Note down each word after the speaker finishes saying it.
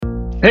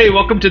Hey,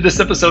 welcome to this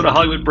episode of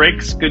Hollywood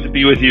Breaks. Good to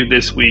be with you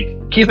this week.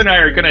 Keith and I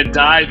are going to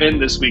dive in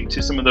this week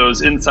to some of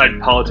those inside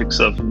politics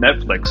of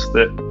Netflix.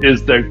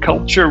 Is the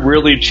culture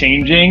really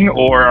changing,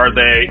 or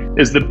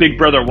is the big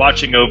brother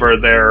watching over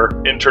their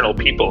internal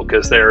people?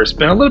 Because there's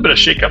been a little bit of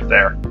shakeup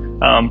there.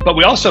 But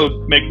we also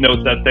make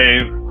note that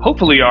they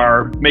hopefully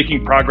are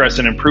making progress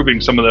in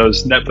improving some of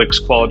those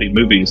Netflix quality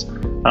movies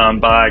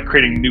by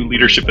creating new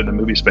leadership in the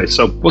movie space.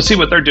 So we'll see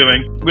what they're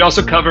doing. We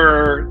also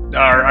cover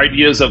our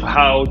ideas of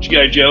how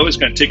G.I. Joe is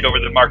going to take over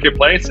the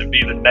marketplace and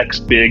be the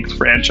next big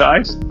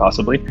franchise,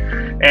 possibly,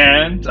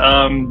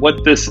 and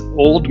what this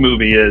old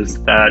movie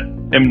is that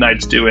M.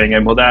 Night's doing,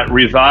 and will that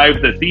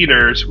revive the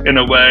theaters in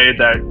a way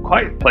that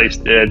Quiet Place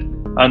did,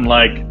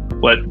 unlike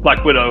what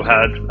Black Widow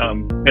had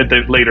at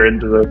the later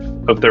end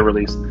of their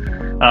release.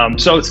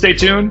 So stay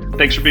tuned.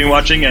 Thanks for being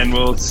watching, and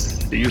we'll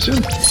see you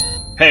soon.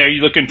 Hey, are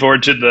you looking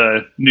forward to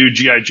the new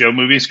G.I. Joe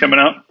movies coming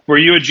out? Were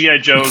you a G.I.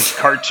 Joe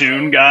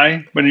cartoon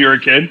guy when you were a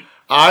kid?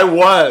 I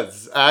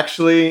was.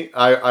 Actually,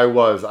 I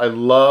was. I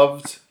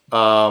loved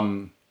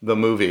the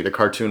movie, the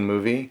cartoon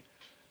movie.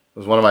 It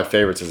was one of my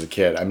favorites as a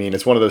kid. I mean,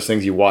 it's one of those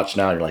things you watch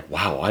now and you're like,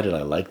 wow, why did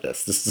I like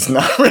this? This does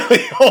not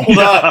really hold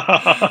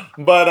up.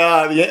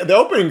 But the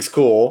opening's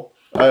cool.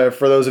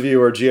 For those of you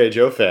who are G.I.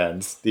 Joe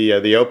fans,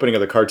 the opening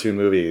of the cartoon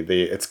movie,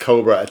 it's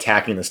Cobra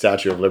attacking the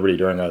Statue of Liberty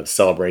during a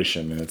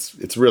celebration, and it's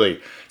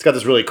got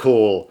this really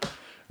cool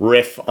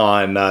riff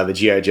on the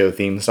G.I. Joe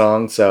theme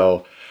song.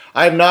 So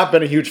I have not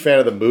been a huge fan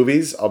of the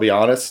movies, I'll be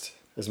honest.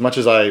 As much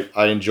as I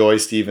enjoy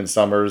Stephen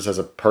Sommers as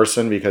a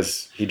person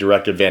because he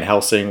directed Van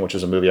Helsing, which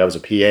is a movie I was a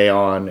PA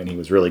on, and he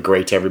was really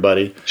great to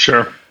everybody.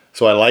 Sure.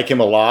 So I like him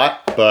a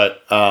lot,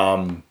 but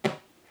I'm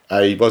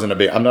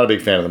not a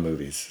big fan of the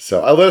movies.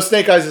 So although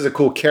Snake Eyes is a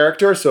cool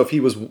character, so if he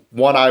was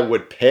one I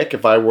would pick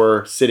if I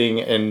were sitting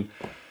in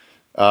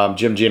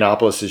Jim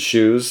Giannopoulos'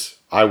 shoes,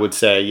 I would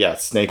say,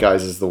 yes, Snake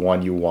Eyes is the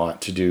one you want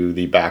to do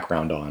the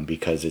background on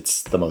because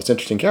it's the most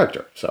interesting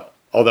character. So,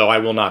 although I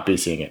will not be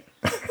seeing it.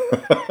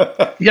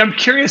 Yeah, I'm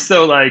curious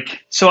though,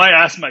 so I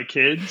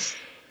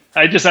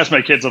just asked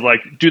my kids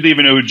do they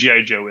even know who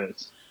G.I. Joe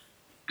is?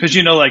 Because,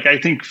 I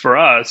think for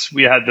us,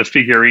 we had the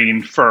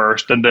figurine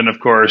first. And then,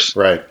 of course,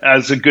 right,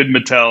 as a good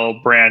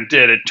Mattel brand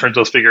did, it turns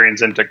those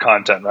figurines into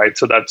content, right?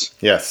 So that's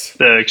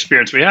the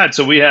experience we had.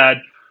 So we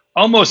had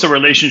almost a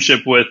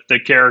relationship with the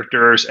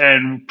characters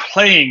and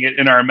playing it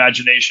in our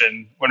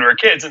imagination when we were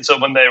kids. And so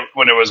when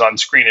it was on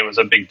screen, it was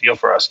a big deal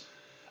for us.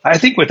 I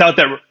think without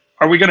that,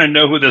 are we going to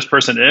know who this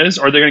person is?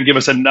 Or are they going to give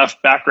us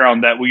enough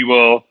background that we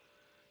will,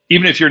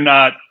 even if you're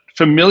not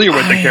familiar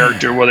with the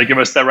character, will they give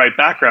us that right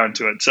background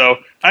to it? So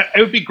it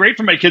would be great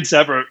for my kids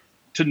to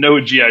know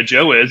who G.I.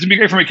 Joe is. It'd be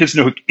great for my kids to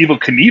know who Evel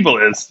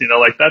Knievel is.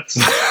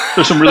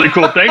 There's some really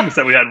cool things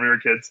that we had when we were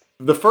kids.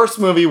 The first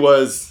movie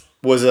was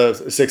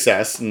a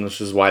success, and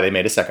which is why they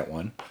made a second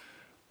one.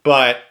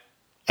 But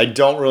I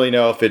don't really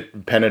know if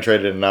it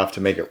penetrated enough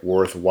to make it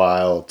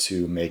worthwhile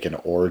to make an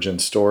origin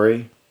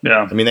story.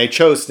 Yeah. I mean, they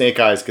chose Snake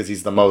Eyes because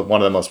he's one of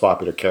the most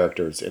popular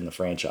characters in the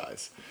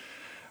franchise.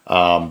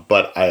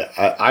 But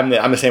I'm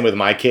the same with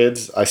my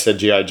kids. I said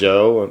G.I.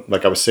 Joe.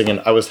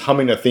 I was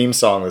humming a theme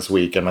song this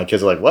week, and my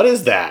kids are like, "What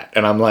is that?"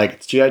 And I'm like,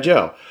 "It's G.I.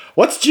 Joe."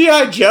 "What's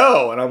G.I.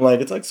 Joe?" And I'm like,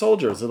 "It's like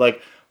soldiers." They're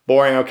like,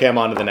 "Boring. Okay, I'm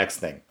on to the next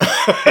thing."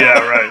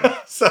 Yeah, right.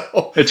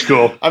 So it's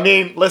cool. I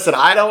mean, listen,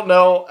 I don't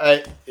know.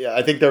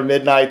 I think their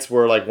midnights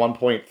were like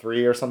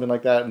 1.3 or something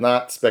like that.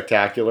 Not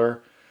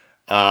spectacular.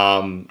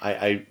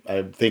 I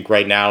think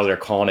right now they're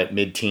calling it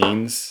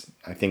mid-teens.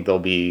 I think they'll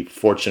be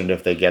fortunate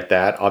if they get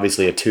that.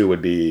 Obviously, a 2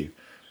 would be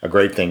a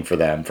great thing for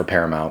them, for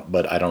Paramount,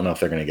 but I don't know if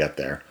they're going to get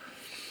there.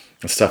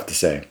 It's tough to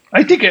say.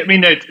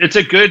 It's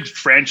a good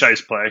franchise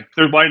play.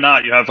 Why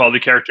not? You have all the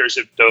characters.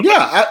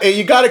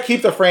 You got to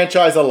keep the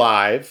franchise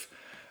alive.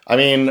 I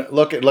mean,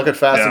 look at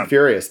Fast and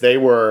Furious.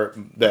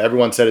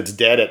 Everyone said it's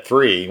dead at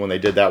 3 when they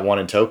did that one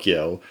in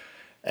Tokyo,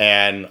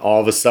 and all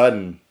of a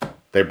sudden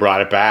they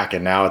brought it back,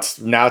 and now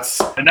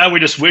we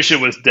just wish it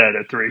was dead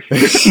at 3.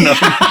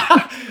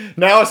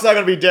 Now it's not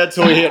going to be dead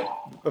till we hit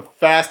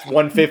Fast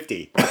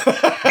 150.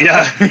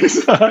 Yeah,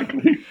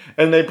 exactly.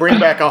 And they bring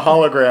back a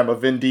hologram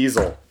of Vin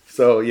Diesel,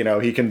 so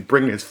he can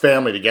bring his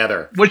family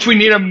together. Which we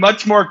need a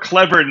much more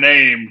clever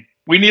name.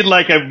 We need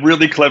a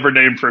really clever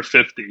name for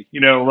 50.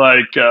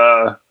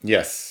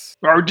 Yes,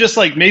 or just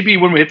maybe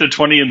when we hit the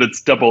 20 and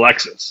it's double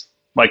X's.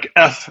 Like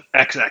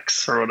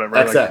FXX or whatever.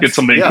 XX. Get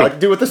something. Yeah,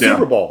 do it with the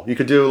Super Bowl. You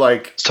could do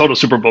total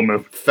Super Bowl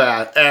move.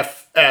 Fat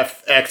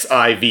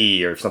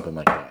FFXIV or something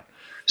like that.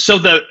 So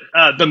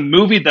the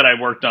movie that I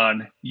worked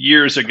on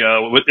years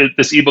ago, with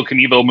this Evel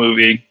Knievel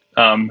movie,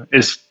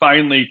 is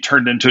finally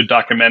turned into a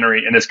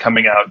documentary and is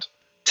coming out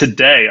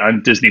today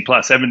on Disney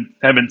Plus. I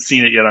haven't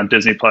seen it yet on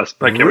Disney Plus,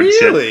 but I can't wait to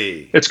see it.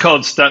 Really? It's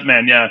called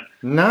Stuntman. Yeah.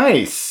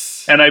 Nice.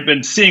 And I've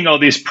been seeing all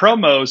these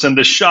promos, and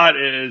the shot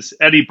is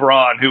Eddie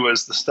Braun, who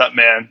was the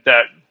stuntman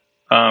that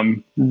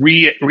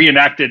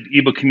reenacted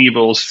Evel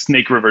Knievel's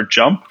Snake River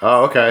jump.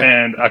 Oh, okay.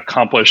 And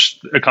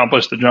accomplished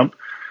the jump.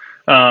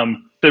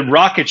 The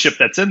rocket ship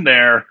that's in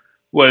there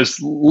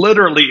was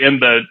literally in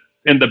the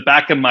in the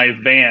back of my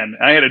van.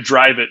 I had to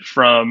drive it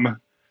from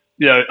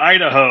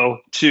Idaho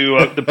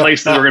to the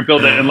place that we're going to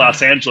build it in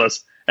Los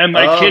Angeles. And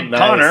my kid, nice.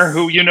 Connor,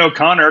 who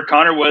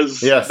Connor was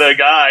the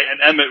guy, and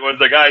Emmett was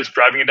the guys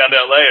driving it down to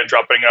LA and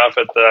dropping it off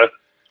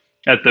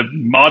at the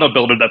model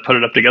builder that put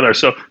it up together.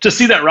 So to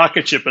see that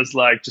rocket ship is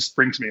just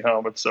brings me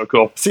home. It's so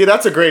cool. See,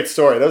 that's a great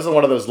story. Those are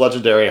one of those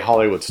legendary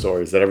Hollywood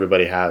stories that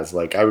everybody has.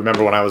 Like, I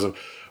remember when I was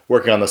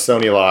working on the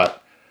Sony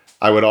lot,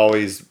 I would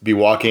always be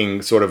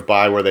walking sort of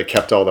by where they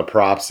kept all the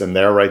props, and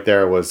right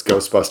there was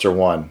Ghostbuster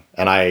 1.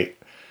 And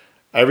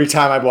every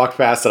time I'd walk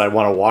past it, I'd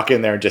want to walk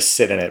in there and just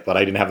sit in it, but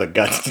I didn't have the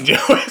guts to do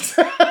it.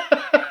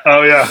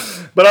 Oh, yeah.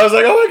 But I was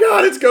like, oh my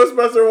God, it's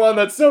Ghostbuster 1.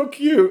 That's so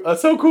cute.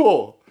 That's so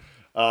cool.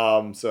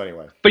 So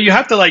anyway. But you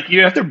have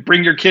to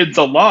bring your kids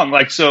along.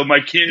 So my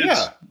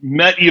kids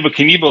met Evel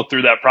Knievel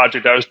through that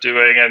project I was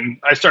doing, and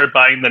I started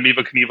buying them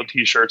Evel Knievel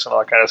t-shirts and all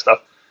that kind of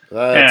stuff.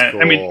 That's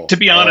cool. I mean, to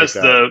be honest,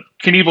 the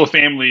Knievel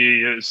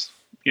family is,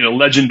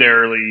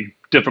 legendarily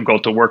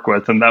difficult to work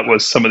with, and that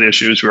was some of the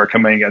issues we were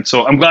coming against.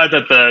 So I'm glad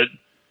that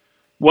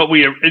what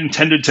we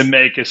intended to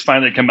make is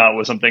finally come out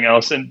with something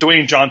else. And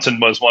Dwayne Johnson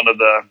was one of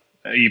the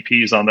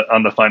EPs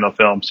on the final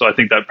film, so I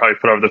think that probably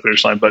put over the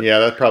finish line. But yeah,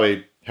 that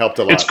probably helped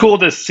a lot. It's cool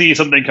to see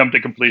something come to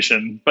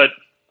completion. But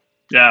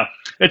yeah,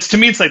 to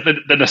me, it's like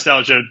the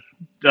nostalgia,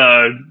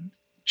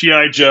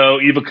 G.I. Joe,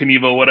 Evel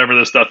Knievel, whatever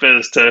this stuff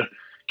is, to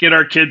get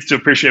our kids to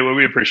appreciate what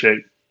we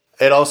appreciate.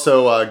 It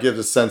also gives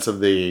a sense of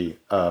the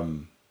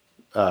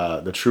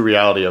true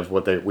reality of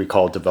what we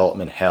call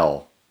development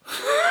hell.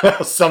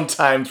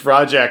 Sometimes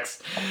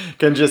projects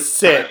can just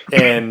sit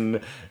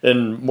in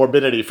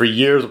morbidity for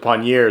years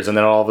upon years, and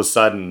then all of a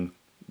sudden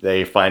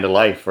they find a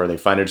life, or they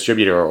find a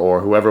distributor, or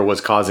whoever was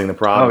causing the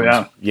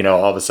problems.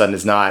 All of a sudden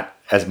is not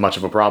as much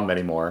of a problem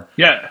anymore.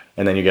 Yeah,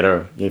 and then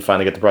you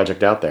finally get the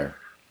project out there.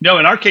 No,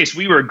 in our case,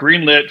 we were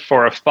greenlit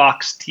for a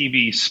Fox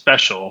TV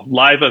special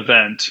live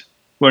event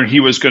when he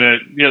was going to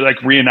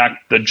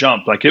reenact the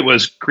jump. It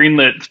was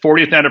greenlit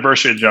 40th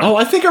anniversary of Jump. Oh,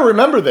 I think I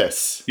remember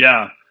this.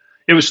 Yeah.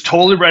 It was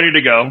totally ready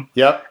to go.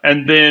 Yep.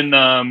 And then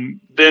I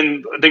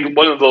think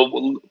one of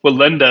the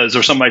Walendas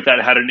or something like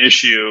that had an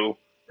issue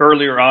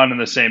earlier on in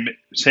the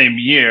same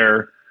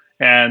year,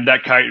 and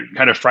that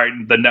kind of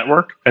frightened the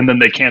network. And then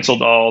they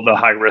canceled all the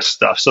high risk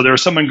stuff. So there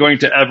was someone going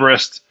to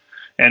Everest,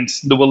 and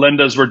the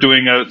Walendas were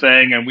doing a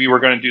thing, and we were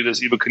going to do this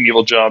Evel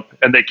Knievel jump,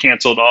 and they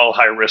canceled all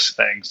high risk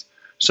things.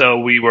 So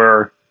we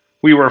were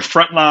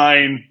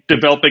frontline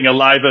developing a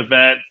live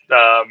event.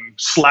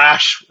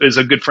 Slash is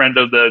a good friend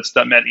of the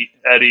stuntman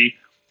Eddie,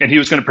 and he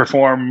was going to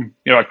perform,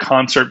 a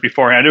concert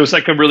beforehand. It was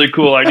a really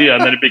cool idea,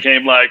 and then it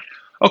became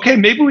okay,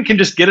 maybe we can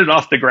just get it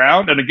off the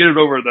ground and get it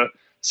over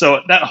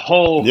so that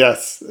whole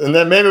and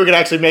then maybe we can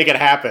actually make it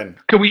happen.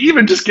 Could we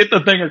even just get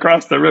the thing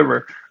across the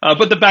river?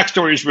 But the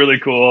backstory is really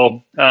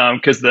cool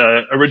because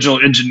the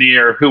original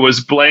engineer who was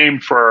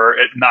blamed for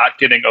it not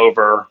getting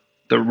over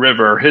the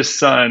river, his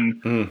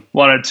son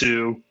wanted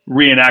to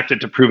reenact it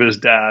to prove his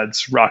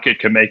dad's rocket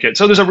could make it.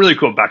 So there's a really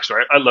cool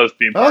backstory. I love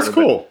being part of it. That's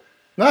cool.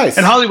 Nice.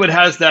 And Hollywood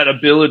has that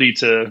ability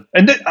to,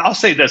 and I'll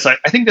say this, I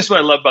think this is what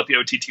I love about the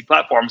OTT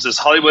platforms is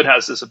Hollywood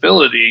has this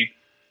ability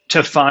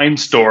to find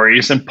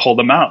stories and pull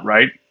them out,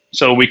 right?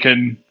 So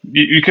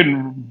you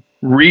can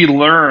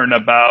relearn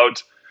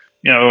about,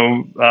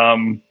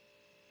 the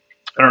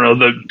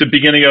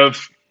beginning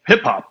of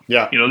hip hop.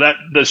 Yeah. That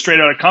the Straight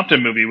Outta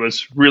Compton movie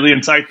was really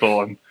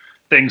insightful and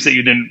things that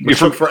it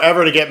took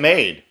forever to get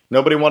made.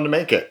 Nobody wanted to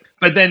make it.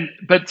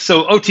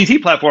 So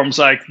OTT platforms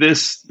like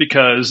this,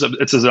 because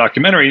it's a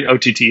documentary,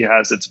 OTT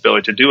has its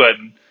ability to do it.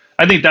 And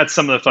I think that's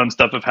some of the fun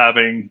stuff of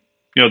having,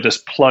 this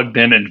plugged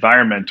in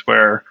environment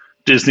where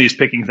Disney's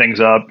picking things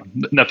up,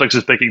 Netflix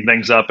is picking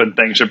things up, and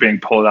things are being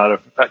pulled out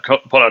of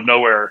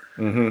nowhere.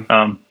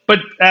 Mm-hmm. But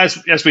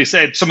as we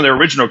said, some of the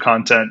original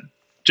content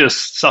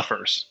just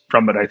suffers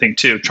from it, I think,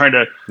 too. Trying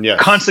to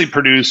constantly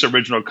produce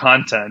original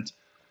content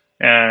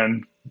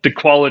and the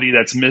quality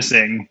that's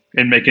missing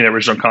in making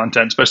original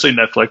content, especially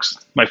Netflix,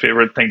 my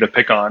favorite thing to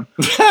pick on.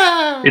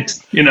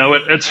 It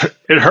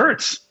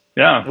hurts.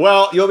 Yeah.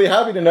 Well, you'll be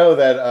happy to know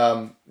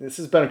that this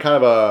has been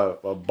kind of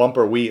a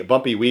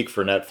bumpy week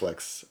for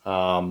Netflix.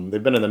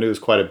 They've been in the news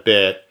quite a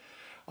bit.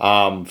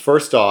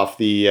 First off,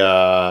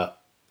 there's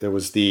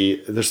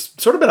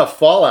sort of been a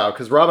fallout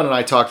because Robin and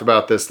I talked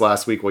about this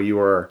last week while you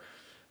were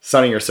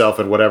sunning yourself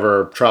at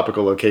whatever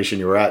tropical location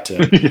you were at,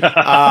 Tim.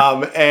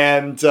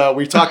 And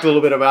we talked a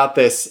little bit about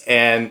this,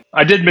 and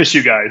I did miss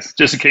you guys.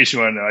 Just in case you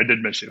want to know, I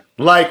did miss you.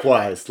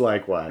 Likewise.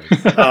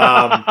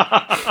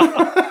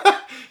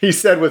 He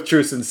said with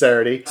true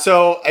sincerity.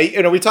 So,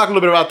 we talked a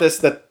little bit about this,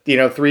 that,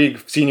 3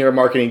 senior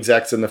marketing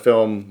execs in the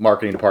film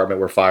marketing department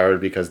were fired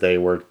because they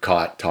were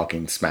caught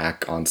talking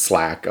smack on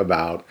Slack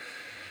about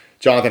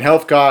Jonathan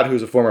Helfgott,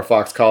 who's a former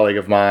Fox colleague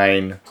of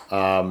mine,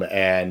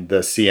 and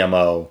the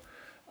CMO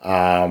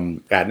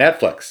at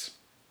Netflix.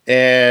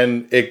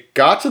 And it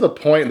got to the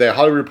point, the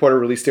Hollywood Reporter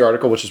released the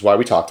article, which is why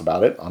we talked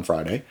about it on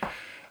Friday.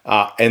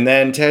 And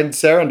then Ted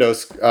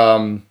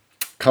Sarandos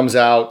comes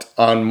out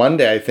on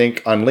Monday, I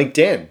think, on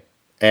LinkedIn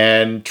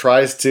and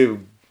tries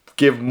to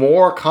give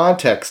more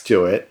context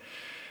to it,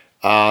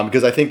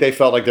 because I think they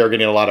felt like they were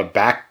getting a lot of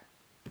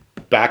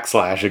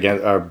backslash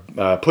against, or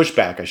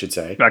pushback, I should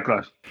say.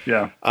 Backlash,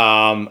 yeah.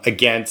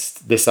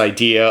 Against this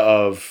idea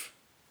of,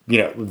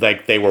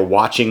 like they were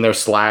watching their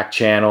Slack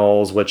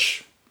channels,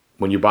 which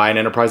when you buy an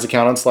enterprise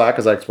account on Slack,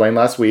 as I explained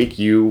last week,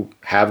 you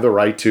have the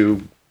right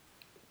to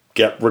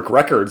get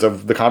records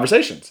of the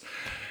conversations.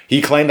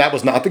 He claimed that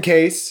was not the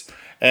case,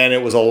 and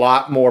it was a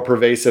lot more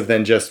pervasive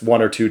than just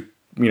one or two,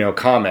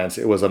 comments.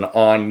 It was an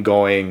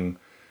ongoing.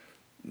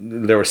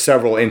 There were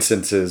several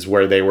instances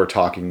where they were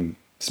talking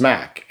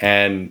smack,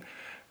 and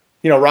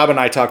Rob and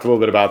I talked a little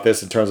bit about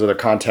this in terms of the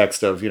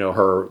context of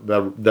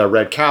the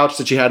red couch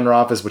that she had in her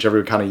office, which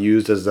everyone kind of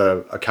used as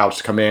a couch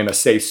to come in, a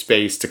safe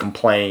space to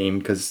complain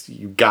because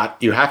you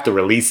have to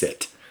release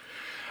it.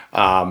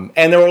 And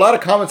there were a lot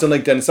of comments on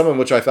LinkedIn, some of them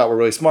which I thought were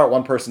really smart.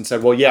 One person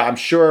said, well, yeah, I'm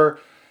sure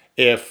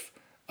if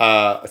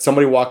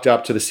somebody walked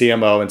up to the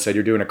CMO and said,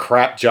 you're doing a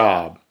crap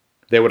job,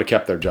 they would have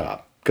kept their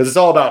job. Because it's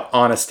all about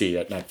honesty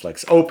at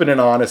Netflix, open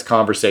and honest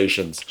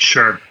conversations.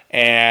 Sure.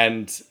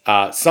 And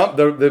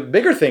the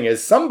bigger thing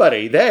is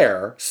somebody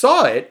there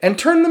saw it and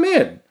turned them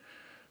in.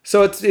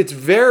 So it's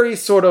very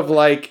sort of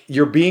like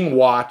you're being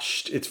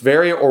watched. It's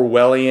very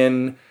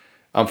Orwellian.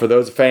 For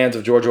those fans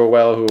of George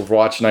Orwell who have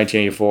watched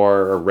 1984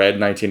 or read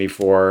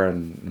 1984,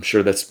 and I'm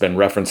sure that's been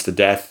referenced to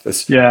death.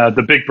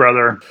 The Big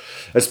Brother.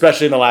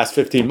 Especially in the last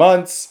 15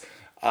 months.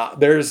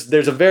 There's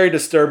a very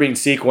disturbing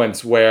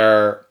sequence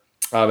where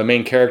the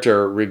main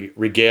character,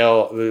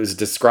 Rigel, is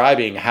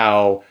describing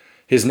how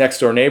his next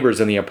door neighbors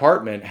in the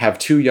apartment have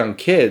 2 young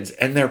kids,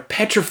 and they're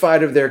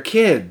petrified of their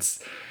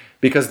kids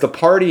because the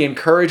party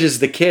encourages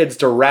the kids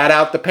to rat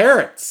out the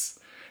parents.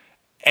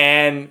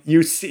 And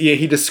you see,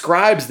 he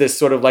describes this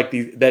sort of like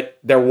that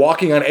they're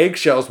walking on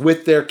eggshells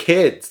with their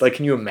kids. Like,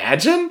 can you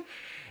imagine?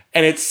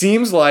 And it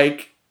seems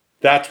like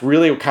that's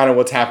really kind of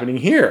what's happening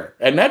here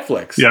at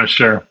Netflix. Yeah,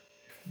 sure.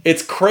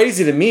 It's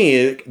crazy to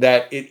me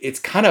that it's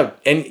kind of,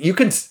 and you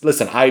can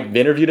listen, I've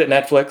interviewed at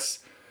Netflix.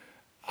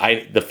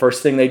 The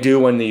first thing they do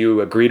when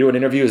you agree to an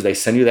interview is they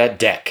send you that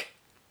deck.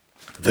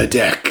 The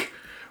deck,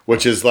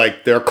 which is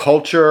like their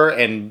culture.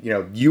 And,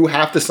 you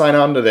have to sign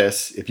on to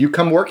this. If you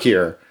come work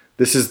here,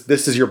 this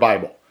is your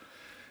Bible.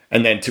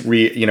 And then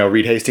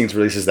Reed Hastings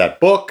releases that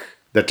book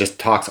that just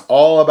talks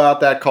all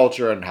about that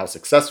culture and how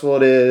successful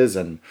it is.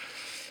 And,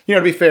 to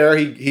be fair,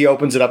 he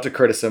opens it up to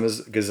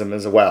criticism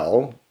as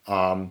well.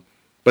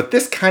 But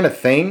this kind of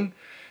thing,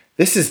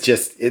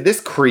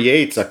 this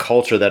creates a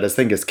culture that I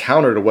think is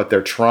counter to what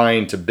they're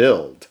trying to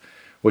build,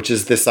 which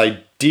is this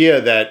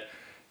idea that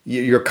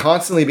you're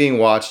constantly being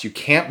watched, you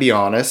can't be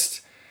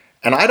honest.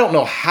 And I don't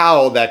know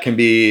how that can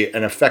be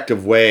an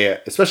effective way,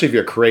 especially if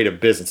you're a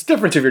creative business. It's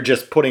different if you're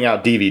just putting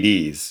out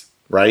DVDs,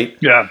 right?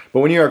 Yeah.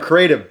 But when you're a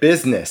creative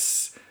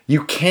business,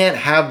 you can't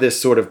have this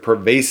sort of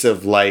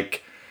pervasive,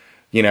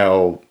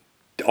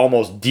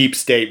 almost deep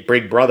state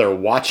Big Brother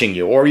watching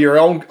you, or your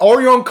own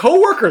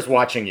coworkers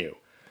watching you.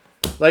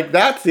 Like,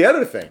 that's the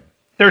other thing.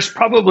 There's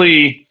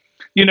probably,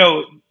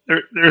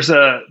 there's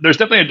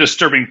definitely a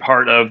disturbing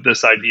part of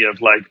this idea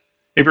of like,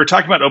 if you're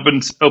talking about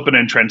open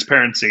and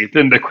transparency,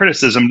 then the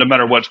criticism, no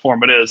matter what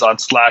form it is, on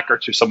Slack or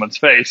to someone's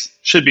face,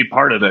 should be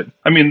part of it.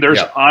 I mean, there's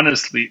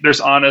honest,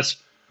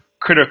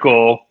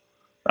 critical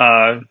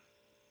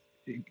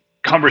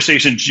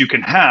conversations you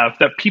can have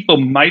that people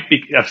might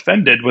be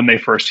offended when they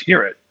first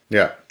hear it.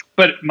 Yeah.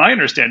 But my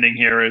understanding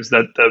here is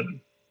that the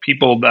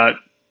people that,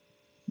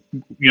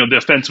 the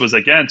offense was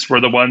against were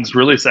the ones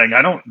really saying,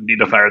 I don't need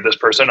to fire this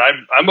person.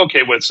 I'm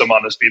okay with some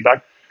honest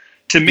feedback.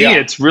 To me,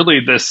 It's really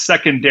the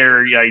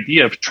secondary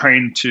idea of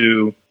trying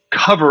to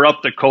cover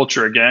up the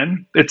culture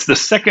again. It's the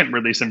second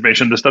release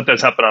information, the stuff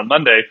that's happened on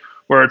Monday,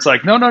 where it's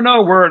like, no,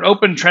 we're an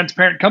open,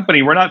 transparent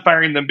company. We're not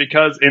firing them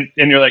because, and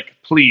you're like,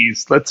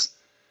 please, let's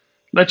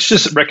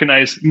just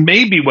recognize,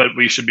 maybe what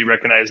we should be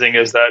recognizing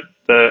is that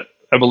the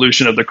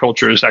evolution of the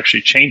culture is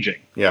actually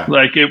changing. Yeah.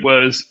 Like there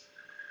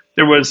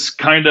was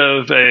kind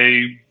of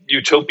a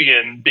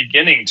utopian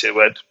beginning to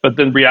it, but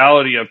the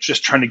reality of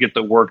just trying to get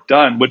the work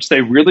done, which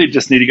they really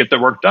just need to get the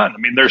work done. I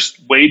mean, there's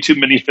way too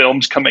many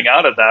films coming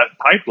out of that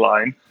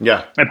pipeline.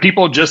 Yeah. And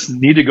people just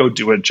need to go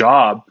do a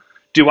job.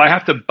 Do I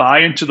have to buy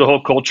into the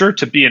whole culture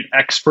to be an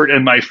expert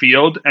in my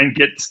field and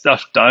get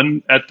stuff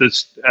done at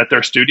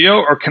their studio?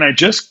 Or can I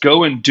just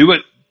go and do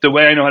it the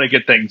way I know how to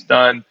get things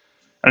done?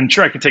 I'm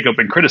sure I can take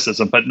open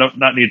criticism, but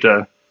not need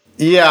to.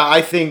 Yeah,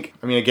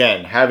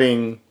 again,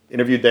 having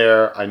interviewed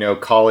there, I know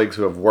colleagues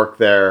who have worked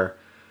there.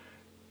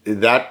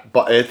 That's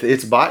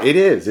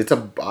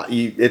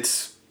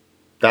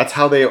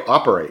how they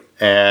operate,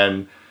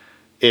 and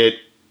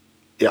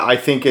I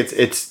think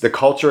it's the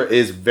culture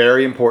is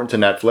very important to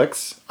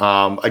Netflix.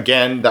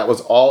 Again, that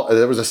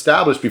was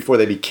established before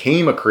they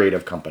became a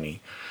creative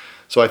company,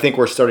 so I think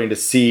we're starting to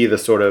see the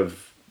sort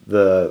of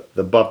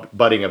the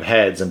butting of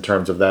heads in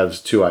terms of those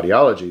two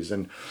ideologies.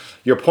 And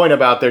your point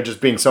about there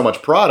just being so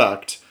much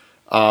product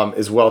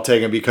is well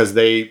taken, because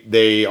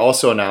they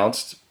also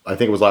announced, I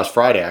think it was last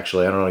Friday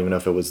actually, I don't even know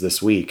if it was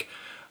this week,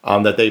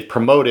 that they've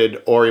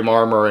promoted Ori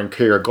Marmer and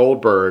Kira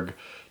Goldberg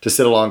to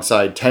sit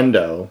alongside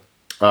Tendo,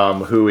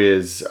 who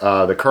is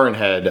the current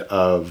head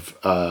of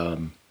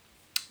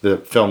the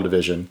film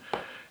division.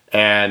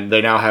 And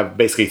they now have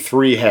basically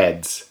 3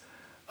 heads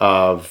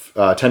of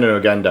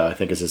Tendo Nogenda, I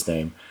think is his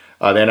name.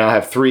 They now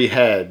have 3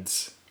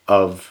 heads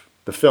of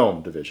the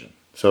film division.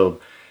 So,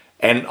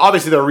 and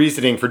obviously their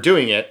reasoning for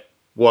doing it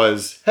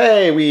was,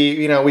 hey,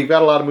 we've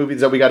got a lot of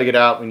movies that we got to get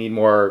out. We need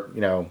more,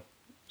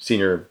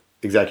 senior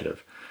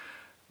executive.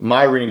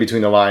 My reading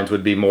between the lines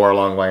would be more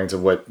along the lines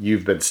of what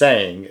you've been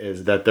saying,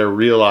 is that they're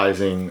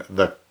realizing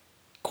the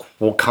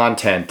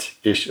content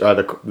issue,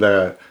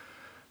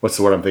 what's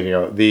the word I'm thinking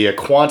of? The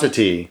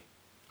quantity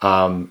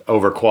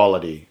over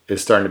quality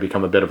is starting to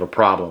become a bit of a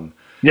problem.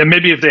 Yeah,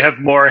 maybe if they have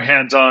more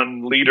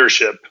hands-on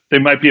leadership, they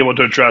might be able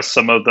to address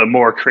some of the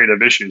more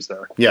creative issues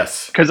there.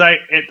 Yes. Because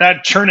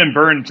that churn and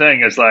burn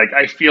thing is like,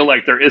 I feel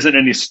like there isn't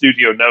any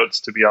studio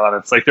notes, to be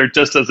honest. Like, there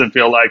just doesn't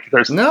feel like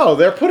there's... No,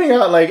 they're putting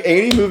out like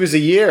 80 movies a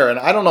year, and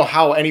I don't know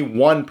how any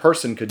one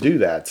person could do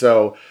that.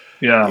 So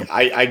yeah,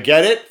 I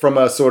get it from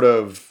a sort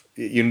of,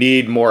 you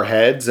need more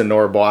heads and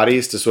more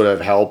bodies to sort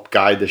of help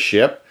guide the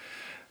ship.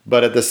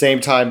 But at the same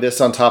time, this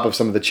on top of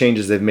some of the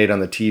changes they've made on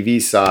the TV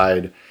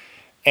side,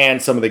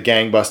 and some of the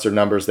gangbuster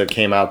numbers that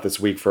came out this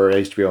week for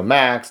HBO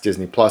Max,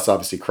 Disney Plus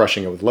obviously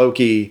crushing it with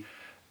Loki.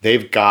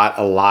 They've got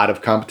a lot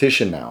of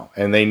competition now.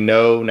 And they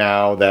know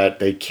now that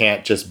they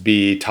can't just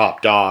be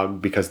top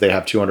dog because they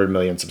have 200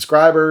 million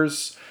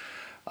subscribers.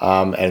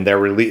 And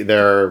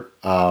their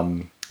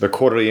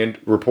quarterly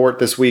report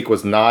this week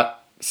was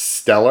not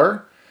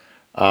stellar.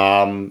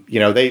 They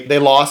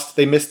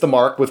missed the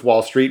mark with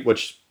Wall Street,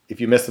 which, if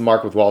you miss the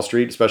mark with Wall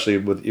Street, especially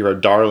with you're a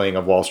darling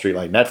of Wall Street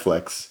like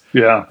Netflix,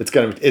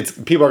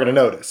 people are gonna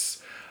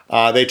notice.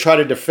 They try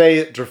to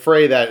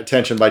defray that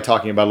attention by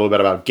talking about a little bit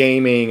about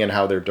gaming and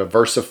how they're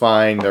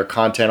diversifying their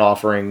content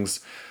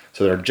offerings,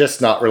 so they're just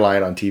not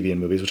reliant on TV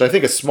and movies, which I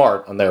think is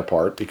smart on their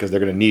part, because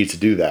they're going to need to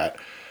do that,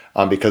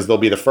 because they'll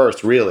be the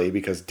first, really,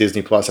 because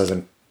Disney Plus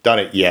hasn't done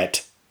it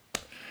yet,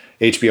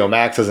 HBO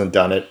Max hasn't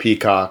done it,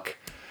 Peacock.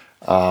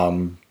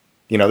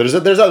 There's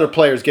other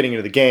players getting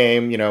into the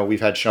game.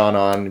 We've had Sean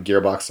on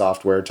Gearbox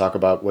Software talk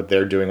about what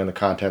they're doing on the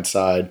content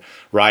side.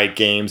 Riot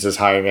Games is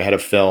hiring ahead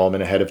of film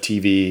and ahead of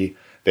TV.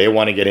 They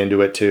want to get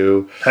into it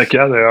too. Heck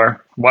yeah, they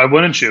are. Why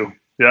wouldn't you?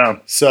 Yeah.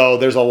 So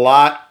there's a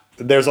lot.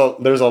 There's a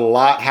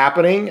lot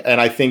happening, and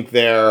I think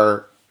they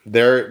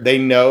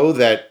know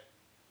that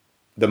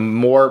the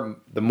more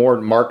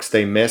marks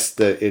they miss,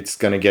 that it's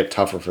going to get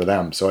tougher for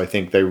them. So I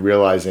think they're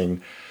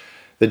realizing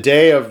the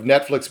day of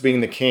Netflix being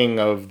the king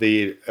of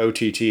the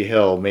OTT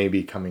hill may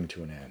be coming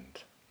to an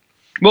end.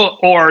 Well,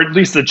 or at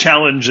least the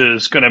challenge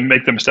is going to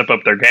make them step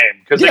up their game,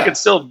 because they could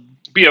still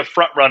be a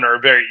front runner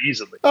very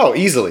easily. Oh,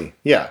 easily.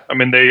 Yeah. I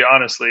mean, they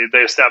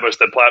established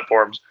the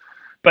platforms,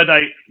 but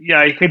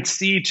I could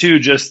see too,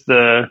 just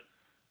the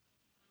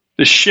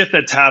shift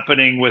that's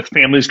happening with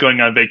families going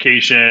on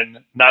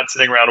vacation, not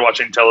sitting around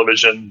watching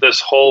television,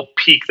 this whole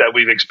peak that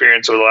we've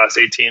experienced over the last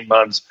 18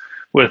 months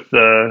with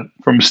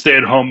from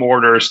stay-at-home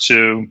orders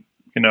to,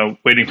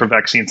 waiting for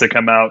vaccines to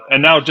come out.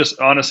 And now just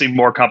honestly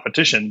more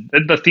competition.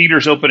 The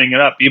theater's opening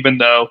it up, even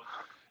though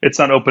it's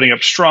not opening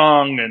up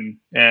strong, and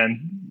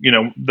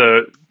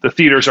the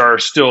theaters are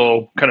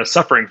still kind of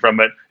suffering from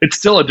it. It's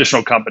still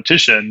additional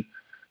competition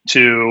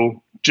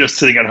to just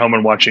sitting at home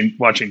and watching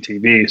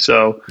TV.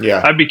 So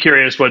yeah, I'd be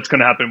curious what's going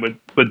to happen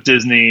with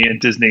Disney and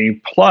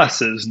Disney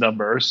Plus's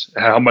numbers,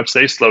 how much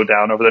they slow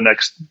down over the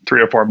next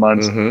 3 or 4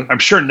 months. Mm-hmm. I'm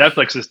sure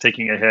Netflix is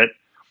taking a hit.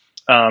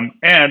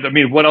 And I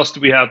mean, what else do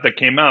we have that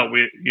came out?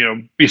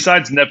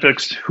 Besides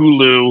Netflix,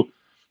 Hulu,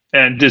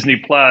 and Disney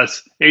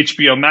Plus,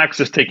 HBO Max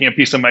is taking a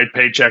piece of my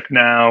paycheck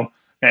now,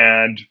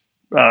 and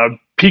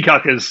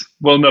Peacock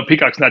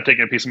Peacock's not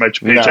taking a piece of my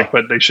paycheck,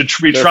 but they should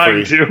be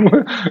trying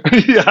to.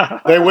 Yeah,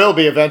 they will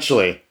be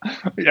eventually.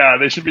 Yeah,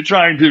 they should be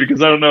trying to,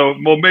 because I don't know.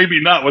 Well,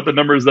 maybe not with the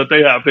numbers that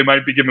they have. They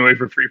might be giving away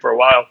for free for a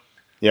while.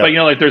 Yep.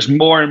 But there's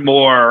more and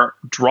more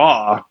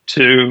draw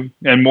to,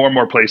 and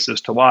more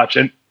places to watch.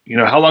 And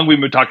how long we've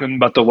been talking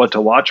about the what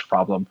to watch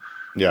problem.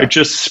 Yeah. It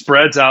just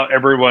spreads out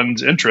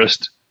everyone's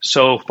interest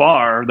so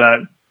far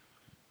that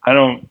I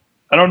don't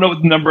know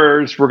what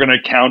numbers we're going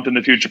to count in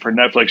the future for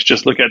Netflix.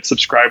 Just look at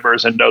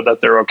subscribers and know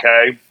that they're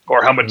okay,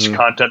 or how much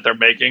content they're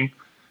making.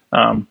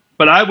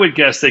 But I would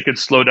guess they could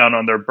slow down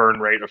on their burn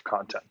rate of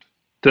content.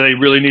 Do they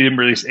really need to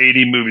release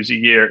 80 movies a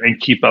year and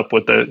keep up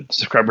with the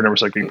subscriber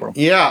numbers like before?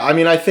 Yeah, I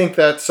mean, I think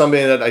that's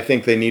something that I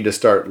think they need to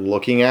start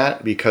looking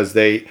at, because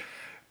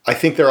I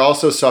think they're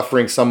also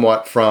suffering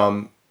somewhat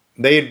from,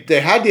 they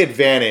had the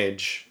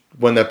advantage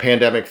when the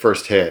pandemic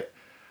first hit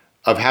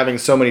of having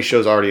so many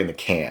shows already in the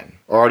can,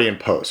 or already in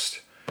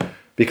post,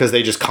 because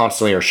they just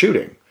constantly are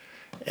shooting.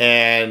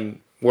 And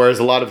whereas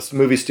a lot of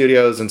movie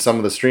studios and some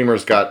of the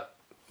streamers got,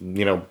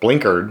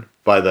 blinkered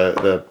by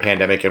the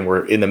pandemic and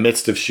were in the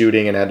midst of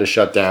shooting and had to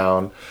shut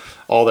down,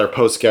 all their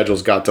post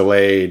schedules got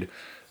delayed.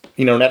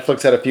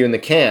 Netflix had a few in the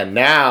can.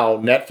 Now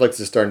Netflix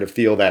is starting to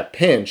feel that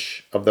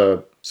pinch of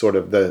the sort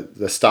of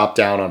the stop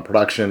down on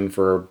production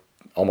for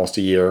almost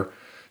a year,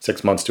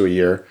 6 months to a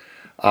year.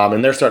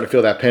 And they're starting to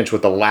feel that pinch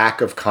with the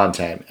lack of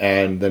content.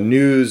 And the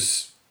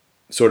news,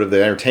 sort of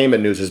the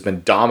entertainment news, has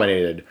been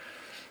dominated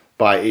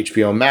by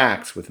HBO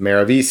Max with Mare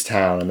of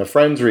Easttown and the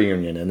Friends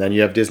reunion. And then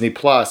you have Disney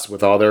Plus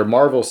with all their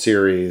Marvel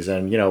series.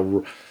 And,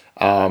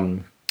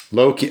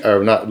 Loki,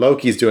 or not,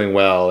 Loki's doing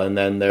well. And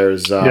then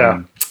there's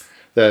the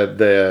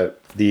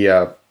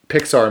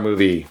Pixar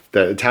movie,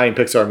 the Italian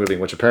Pixar movie,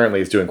 which apparently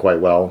is doing quite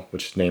well,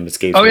 which name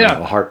escapes me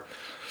now.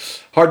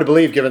 Hard to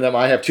believe, given that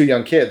I have 2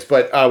 young kids,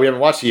 but we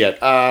haven't watched it yet.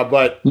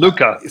 But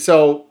Luca.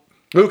 So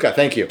Luca,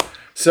 thank you.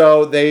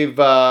 So they've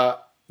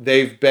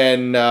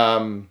been,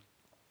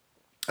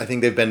 I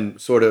think they've been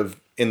sort of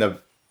in the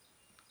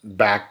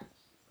back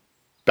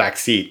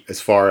seat as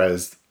far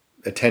as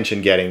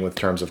attention getting with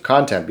terms of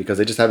content, because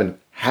they just haven't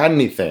had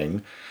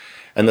anything,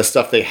 and the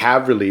stuff they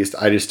have released,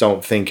 I just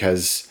don't think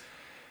has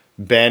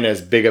been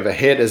as big of a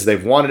hit as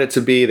they've wanted it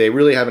to be. They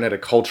really haven't had a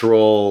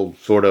cultural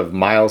sort of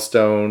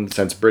milestone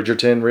since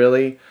Bridgerton,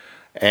 really.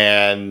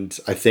 And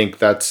I think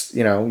that's,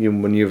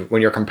 when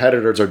your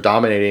competitors are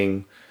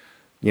dominating,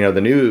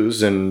 the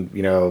news and,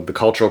 the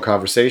cultural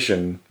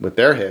conversation with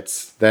their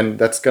hits, then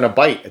that's going to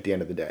bite at the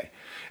end of the day.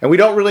 And we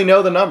don't really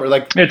know the number.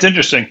 Like, it's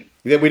interesting.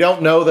 We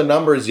don't know the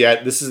numbers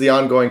yet. This is the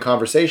ongoing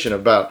conversation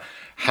about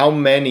how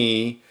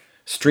many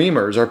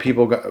streamers are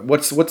people.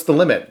 What's the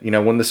limit?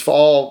 When this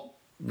fall,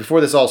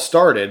 before this all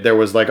started, there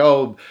was like,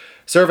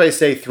 surveys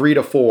say 3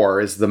 to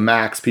 4 is the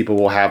max people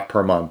will have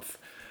per month.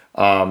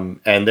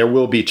 And there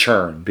will be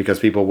churn because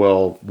people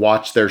will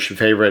watch their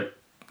favorite,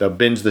 they'll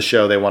binge the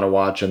show they want to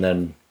watch and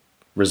then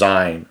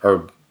resign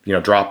or,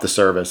 drop the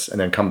service and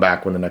then come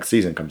back when the next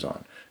season comes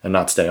on and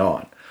not stay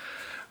on.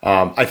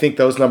 I think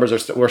those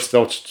numbers we're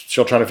still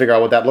trying to figure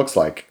out what that looks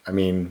like. I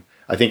mean,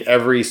 I think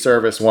every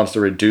service wants to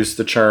reduce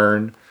the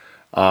churn,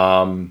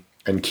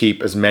 and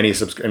keep as many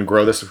and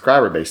grow the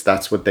subscriber base.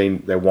 That's what they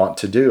want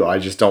to do. I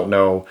just don't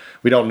know.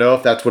 We don't know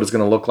if that's what it's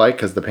going to look like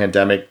because the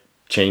pandemic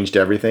changed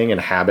everything and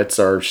habits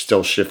are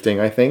still shifting,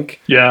 I think.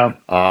 Yeah.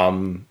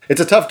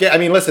 It's a tough game. I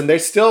mean, listen, they're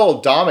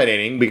still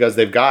dominating because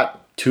they've got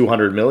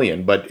 200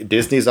 million, but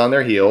Disney's on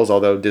their heels,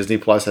 although Disney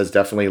Plus has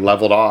definitely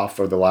leveled off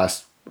for the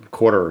last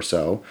quarter or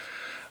so.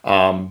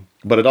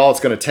 But all it's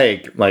going to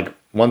take, like,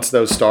 once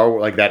those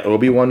like that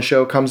Obi-Wan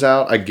show comes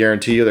out, I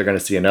guarantee you they're going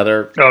to see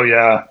another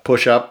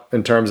push up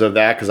in terms of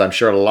that, because I'm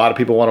sure a lot of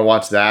people want to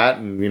watch that,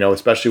 and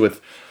especially with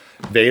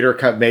Vader's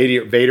going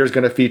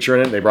to feature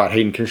in it. They brought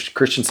Hayden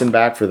Christensen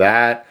back for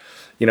that.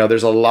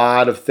 There's a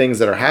lot of things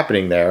that are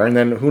happening there, and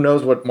then who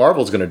knows what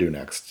Marvel's going to do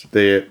next.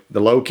 The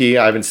Loki,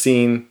 I haven't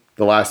seen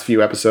the last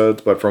few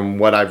episodes, but from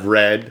what I've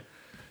read,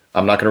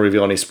 I'm not going to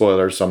reveal any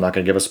spoilers, so I'm not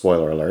going to give a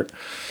spoiler alert.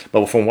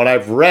 But from what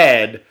I've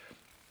read,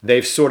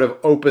 they've sort of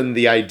opened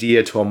the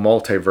idea to a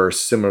multiverse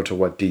similar to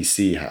what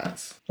DC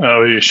has.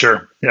 Oh, yeah,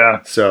 sure.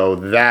 Yeah. So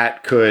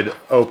that could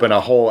open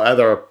a whole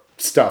other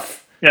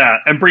stuff. Yeah,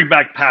 and bring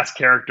back past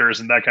characters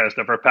and that kind of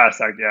stuff, or past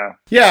that, yeah.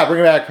 Yeah,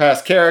 bring back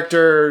past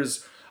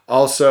characters.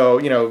 Also,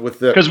 with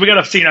the... Because we got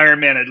to see Iron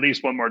Man at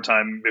least one more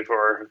time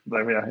before...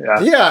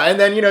 Yeah. Yeah, and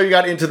then, you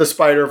got Into the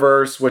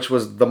Spider-Verse, which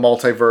was the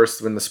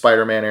multiverse in the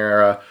Spider-Man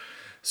era.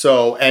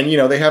 So, and,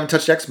 they haven't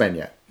touched X-Men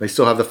yet. They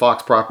still have the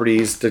Fox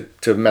properties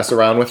to mess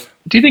around with.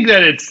 Do you think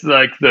that it's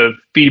like the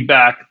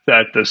feedback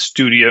that the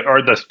studio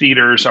or the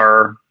theaters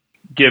are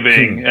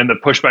giving and the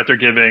pushback they're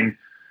giving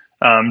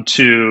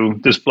to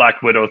this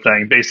Black Widow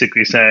thing,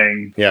 basically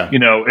saying,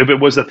 if it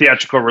was a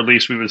theatrical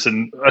release, we would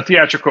send a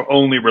theatrical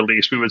only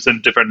release, we would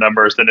send different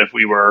numbers than if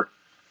we were,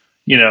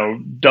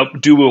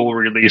 dual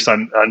release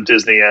on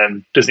Disney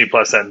and Disney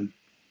Plus and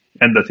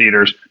the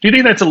theaters. Do you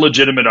think that's a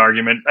legitimate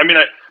argument? I mean,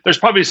 there's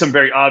probably some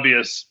very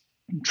obvious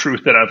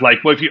truth that I've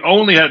like, well, if you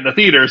only had it in the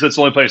theaters, that's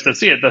the only place to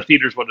see it. The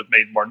theaters would have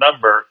made more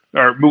number,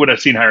 or we would have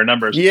seen higher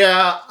numbers.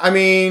 Yeah, I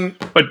mean...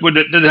 But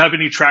did it have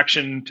any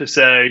traction to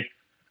say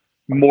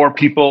more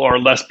people or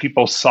less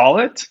people saw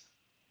it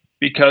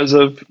because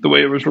of the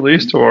way it was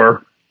released,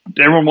 or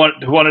everyone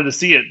who wanted to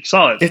see it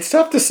saw it? It's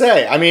tough to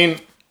say. I mean,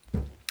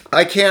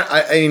 I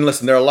mean,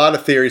 listen, there are a lot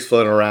of theories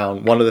floating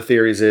around. One of the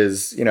theories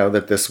is,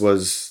 that this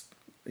was,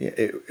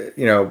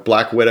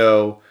 Black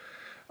Widow,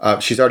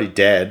 she's already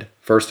dead,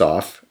 first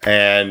off,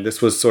 and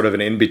this was sort of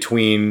an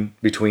in-between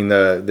between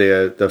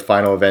the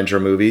final Avenger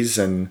movies,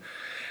 and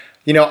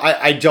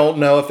I don't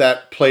know if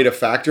that played a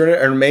factor in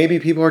it, or maybe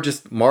people are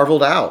just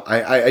marveled out.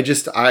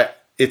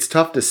 It's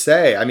tough to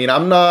say. I mean, I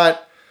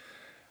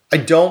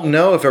don't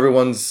know if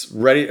everyone's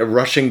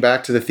rushing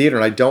back to the theater,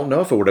 and I don't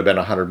know if it would have been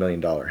 $100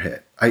 million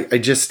hit.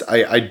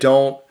 I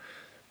don't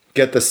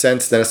get the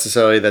sense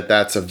necessarily that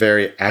that's a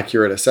very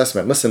accurate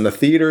assessment. Listen, the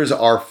theaters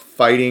are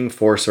fighting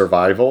for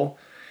survival,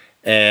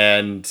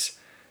 and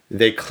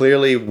they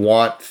clearly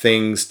want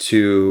things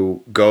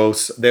to go.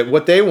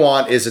 What they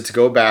want is it to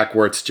go back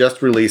where it's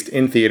just released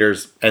in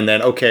theaters, and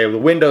then, okay, the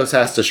windows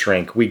has to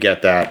shrink. We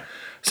get that.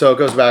 So it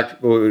goes back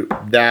to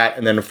that,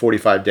 and then a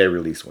 45-day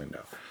release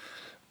window.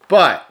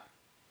 But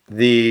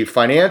the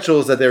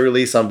financials that they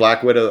release on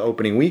Black Widow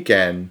opening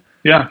weekend,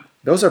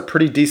 those are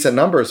pretty decent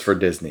numbers for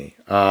Disney.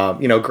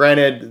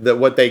 Granted that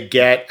what they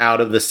get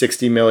out of the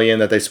 $60 million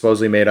that they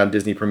supposedly made on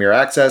Disney Premier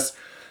Access,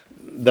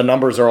 the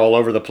numbers are all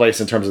over the place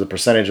in terms of the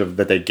percentage of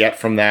that they get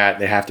from that.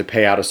 They have to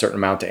pay out a certain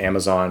amount to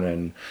Amazon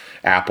and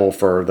Apple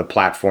for the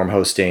platform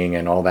hosting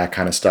and all that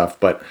kind of stuff.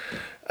 But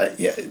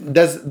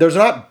there's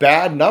not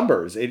bad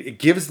numbers. It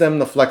gives them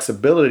the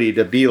flexibility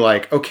to be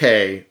like,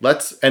 okay,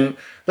 listen,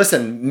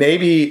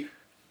 maybe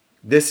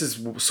this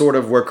is sort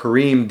of where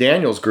Kareem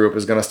Daniels' group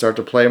is going to start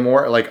to play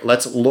more. Like,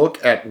 let's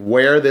look at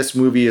where this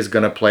movie is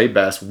going to play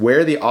best,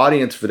 where the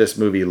audience for this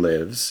movie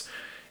lives.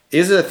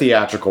 Is it a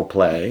theatrical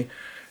play?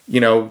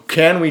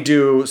 Can we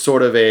do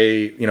sort of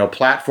a,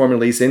 platform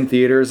release in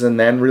theaters and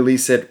then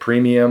release it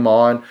premium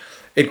on?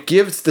 It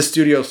gives the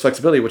studios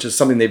flexibility, which is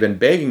something they've been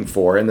begging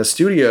for. And the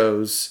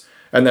studios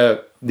and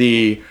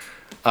the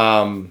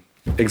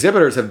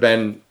exhibitors have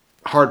been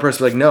hard-pressed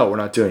to be like, no, we're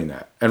not doing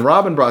that. And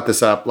Robin brought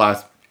this up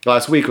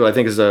last week, what I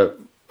think is a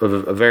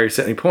very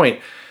salient point.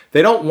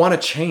 They don't want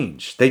to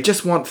change. They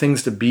just want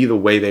things to be the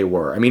way they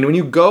were. I mean, when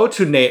you go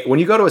to a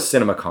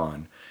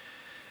CinemaCon,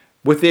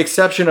 with the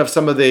exception of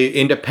some of the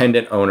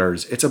independent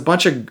owners, it's a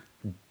bunch of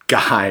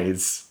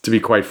guys, to be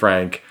quite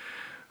frank,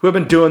 who have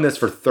been doing this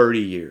for 30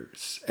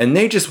 years. And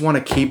they just want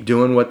to keep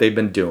doing what they've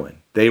been doing.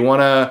 They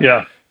want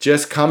to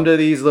just come to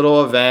these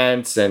little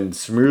events and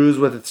smooze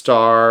with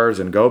stars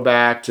and go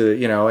back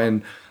to,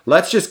 and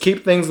let's just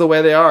keep things the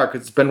way they are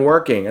because it's been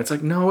working. It's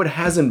like, no, it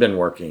hasn't been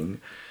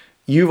working.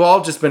 You've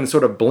all just been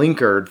sort of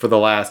blinkered for the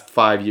last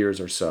 5 years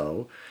or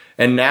so.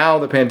 And now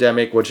the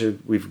pandemic, which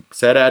we've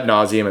said ad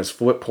nauseum, has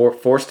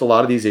forced a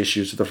lot of these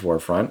issues to the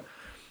forefront.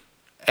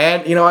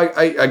 And,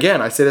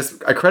 I say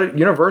this, I credit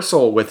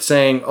Universal with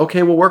saying,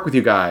 okay, we'll work with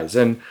you guys.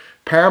 And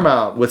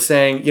Paramount with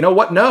saying, you know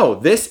what? No,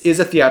 this is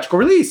a theatrical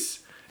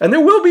release. And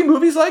there will be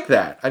movies like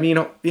that. I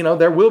mean,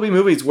 there will be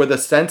movies where the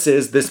sense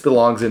is this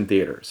belongs in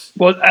theaters.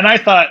 Well, and I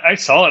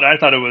saw it. I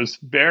thought it was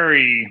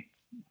very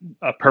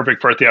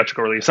perfect for a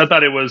theatrical release. I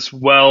thought it was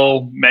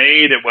well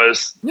made. It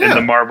was in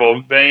the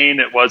Marvel vein.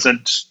 It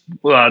wasn't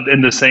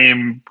in the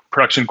same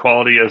production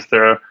quality as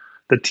the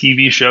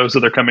TV shows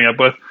that they're coming up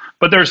with.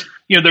 But there's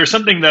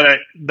something that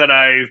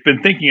I've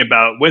been thinking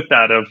about with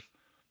that of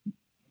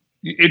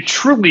it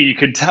truly, you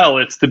can tell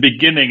it's the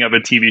beginning of a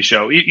TV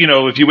show.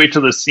 If you wait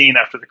till the scene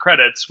after the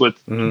credits with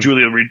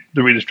Julia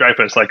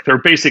Louis-Dreyfus, like they're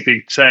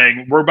basically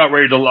saying, we're about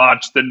ready to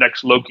launch the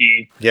next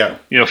Loki,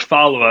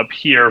 follow-up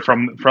here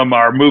from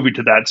our movie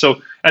to that.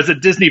 So as a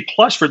Disney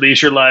Plus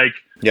release, you're like,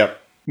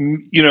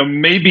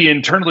 maybe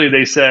internally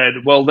they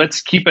said, well,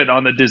 let's keep it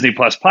on the Disney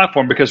Plus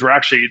platform because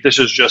this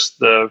is just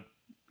the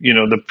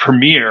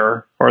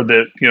premiere or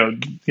the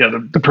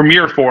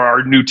premiere for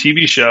our new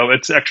TV show.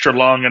 It's extra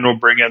long and we'll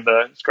bring in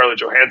the Scarlett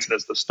Johansson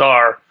as the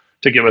star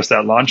to give us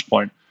that launch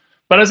point.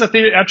 But as a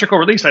theatrical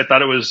release, I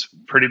thought it was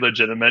pretty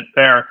legitimate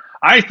there.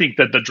 I think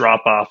that the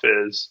drop off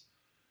is,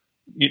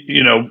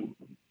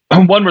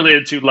 one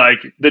related to like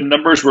the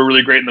numbers were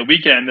really great in the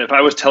weekend. If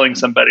I was telling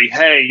somebody,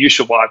 hey, you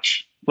should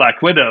watch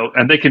Black Widow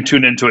and they can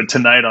tune into it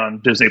tonight on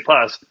Disney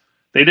Plus,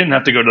 they didn't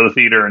have to go to the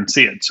theater and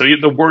see it. So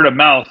the word of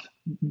mouth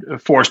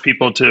force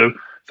people to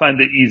find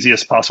the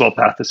easiest possible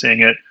path to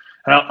seeing it.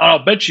 And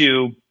I'll bet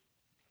you,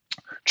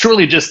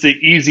 truly just the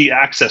easy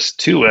access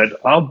to it,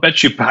 I'll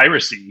bet you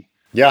piracy.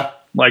 Yeah.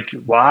 Like,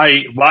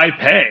 why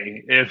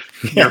pay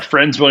if your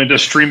friend's willing to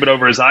stream it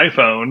over his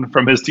iPhone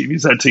from his TV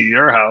set to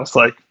your house?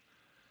 Like,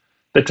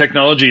 the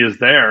technology is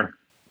there.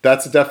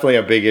 That's definitely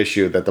a big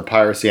issue, that the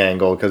piracy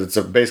angle, because it's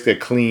basically a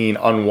clean,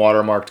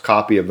 unwatermarked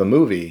copy of the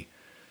movie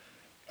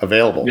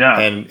available. Yeah.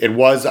 And it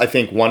was, I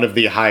think, one of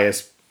the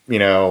highest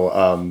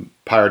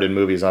pirated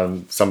movies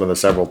on some of the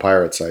several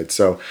pirate sites.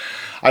 So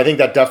I think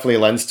that definitely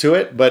lends to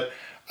it. But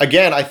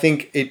again, I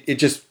think it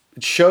just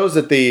shows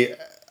that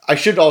I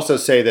should also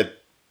say that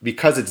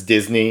because it's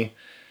Disney,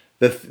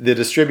 the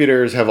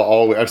exhibitors have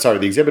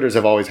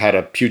always had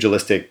a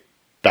pugilistic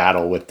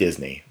battle with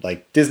Disney.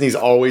 Like, Disney's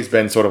always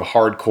been sort of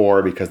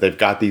hardcore because they've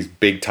got these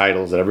big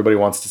titles that everybody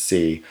wants to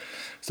see.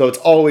 So it's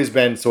always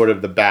been sort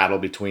of the battle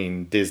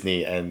between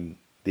Disney and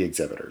the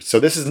exhibitors. So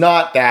this is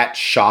not that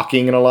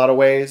shocking in a lot of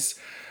ways,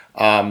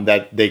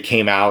 that they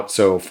came out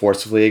so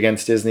forcefully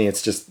against Disney.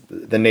 It's just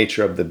the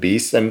nature of the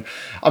beast. And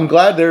I'm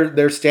glad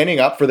they're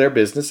standing up for their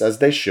business as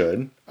they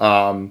should.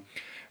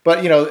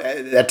 But,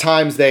 at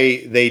times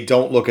they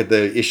don't look at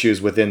the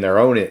issues within their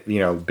own,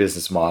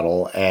 business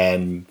model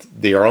and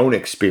their own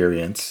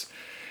experience,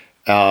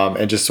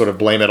 and just sort of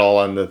blame it all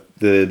on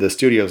the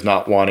studios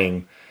not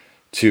wanting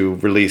to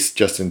release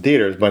just in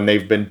theaters when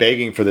they've been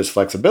begging for this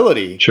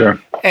flexibility. Sure.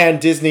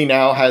 And Disney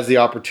now has the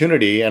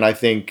opportunity, and I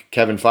think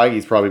Kevin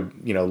Feige's probably,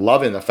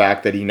 loving the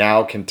fact that he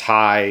now can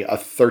tie a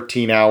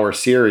 13-hour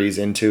series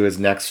into his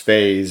next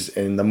phase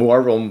in the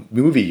Marvel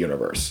movie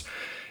universe.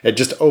 It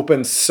just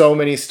opens so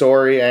many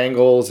story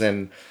angles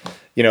and,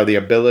 the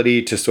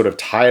ability to sort of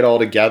tie it all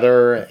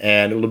together.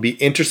 And it'll be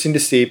interesting to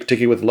see,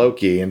 particularly with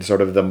Loki and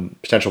sort of the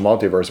potential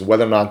multiverse,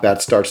 whether or not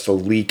that starts to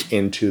leak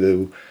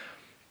into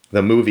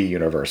the movie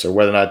universe, or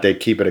whether or not they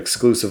keep it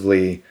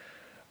exclusively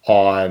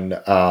on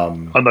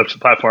the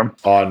platform,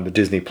 on the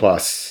Disney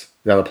Plus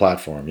on the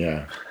platform.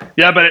 Yeah.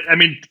 Yeah, but I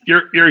mean,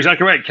 you're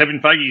exactly right.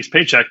 Kevin Feige's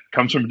paycheck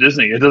comes from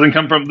Disney. It doesn't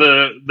come from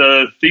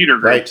the theater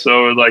group. Right.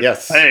 So like,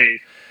 Yes. hey,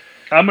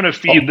 I'm going to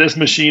feed this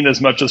machine as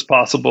much as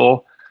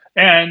possible.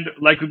 And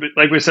like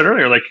we said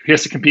earlier, like he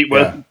has to compete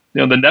with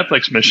the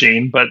Netflix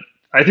machine. But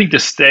I think to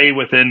stay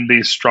within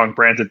these strong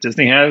brands that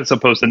Disney has, as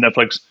opposed to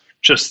Netflix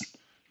just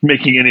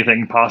making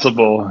anything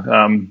possible,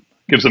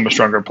 gives them a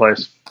stronger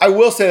place. I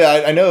will say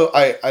that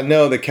I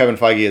know that Kevin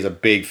Feige is a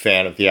big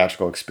fan of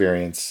theatrical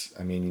experience.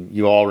 I mean,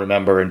 you all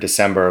remember in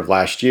December of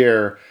last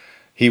year,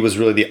 he was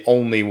really the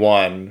only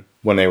one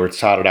when they were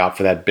touted out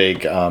for that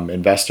big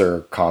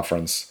investor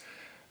conference,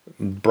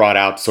 brought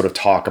out sort of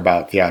talk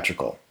about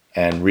theatrical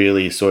and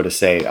really sort of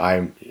say,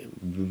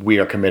 we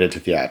are committed to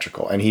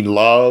theatrical. And he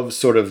loves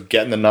sort of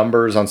getting the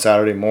numbers on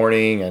Saturday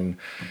morning, and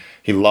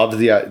he loves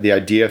the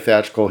idea of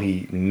theatrical.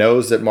 He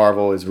knows that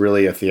Marvel is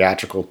really a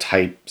theatrical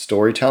type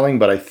storytelling,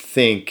 but I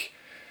think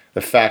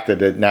the fact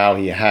that now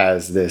he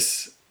has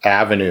this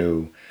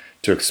avenue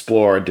to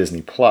explore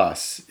Disney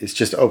Plus, it's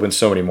just opened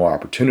so many more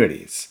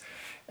opportunities.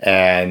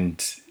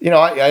 And,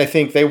 I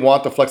think they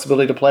want the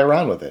flexibility to play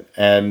around with it.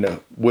 And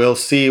we'll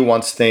see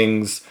once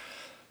things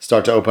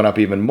start to open up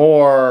even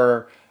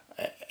more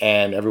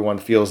and everyone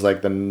feels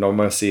like the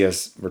normalcy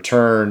has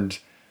returned,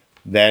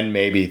 then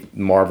maybe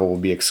Marvel will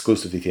be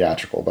exclusively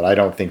theatrical. But I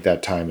don't think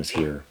that time is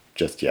here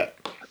just yet.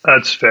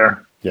 That's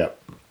fair. Yeah.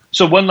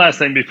 So one last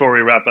thing before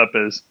we wrap up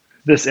is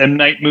this M.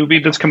 Night movie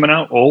that's coming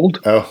out, Old.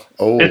 Oh,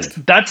 Old.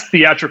 That's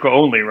theatrical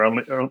only,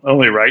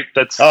 right?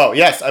 Oh,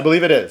 yes, I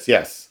believe it is.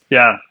 Yes.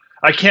 Yeah.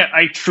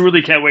 I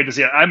truly can't wait to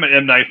see it. I'm an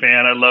M. Night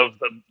fan. I love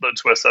the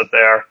twist out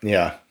there.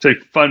 Yeah. It's a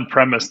fun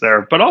premise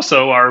there. But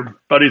also our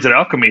buddies at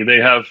Alchemy,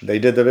 they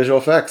did the visual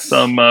effects.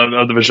 Some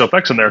of the visual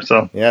effects in there.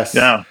 So yes.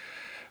 Yeah.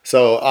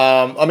 So,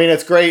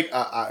 it's great.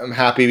 I'm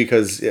happy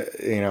because,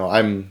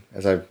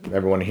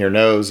 everyone here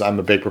knows, I'm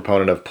a big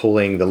proponent of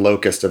pulling the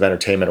locust of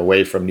entertainment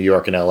away from New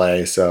York and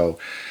LA. So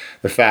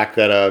the fact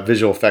that a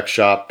visual effects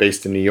shop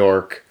based in New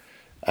York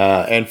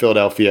and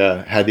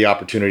Philadelphia had the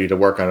opportunity to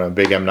work on a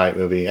big M. Night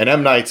movie. And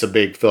M. Night's a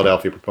big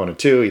Philadelphia proponent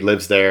too. He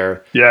lives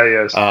there. Yeah, he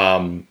is.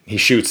 He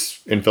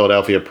shoots in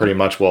Philadelphia pretty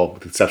much, well,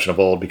 with the exception of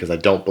Old, because I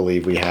don't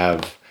believe we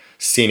have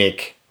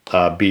scenic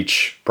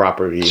beach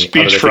property.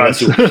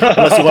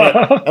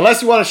 Beachfront.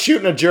 Unless you want to shoot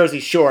in a Jersey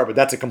Shore, but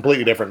that's a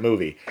completely different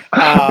movie.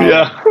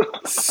 Yeah.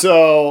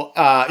 So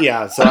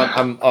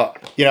I'm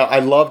I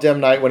loved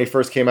M. Night when he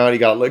first came out. He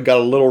got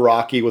a little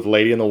rocky with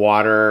Lady in the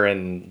Water,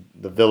 and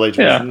The Village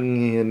was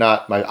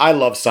not my. I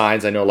love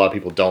Signs. I know a lot of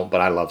people don't, but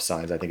I love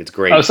Signs. I think it's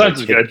great. Oh, Signs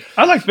is good.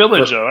 I like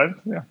Village though.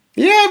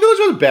 Yeah, Village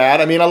was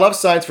bad. I mean, I love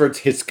Signs for its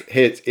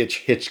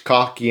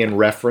Hitchcockian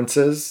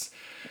references.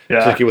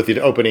 Yeah. Particularly with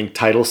the opening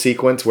title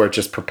sequence where it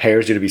just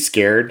prepares you to be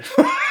scared.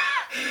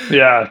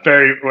 Yeah,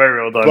 very,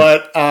 very well done.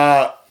 But,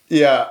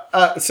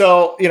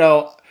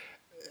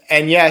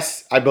 and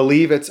yes, I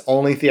believe it's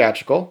only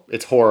theatrical.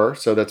 It's horror,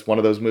 so that's one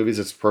of those movies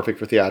that's perfect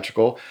for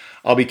theatrical.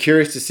 I'll be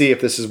curious to see if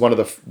this is one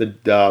of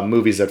the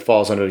movies that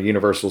falls under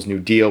Universal's new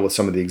deal with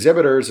some of the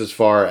exhibitors as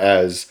far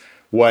as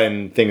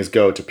when things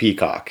go to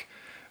Peacock,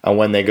 and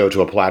when they go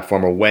to a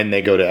platform, or when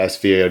they go to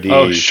SVOD.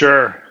 Oh,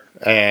 sure.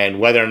 And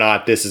whether or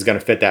not this is going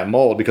to fit that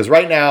mold. Because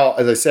right now,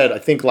 as I said, I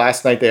think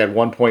last night they had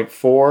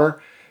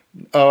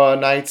 1.4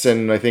 nights,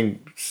 and I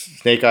think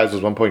Snake Eyes was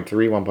 1.3,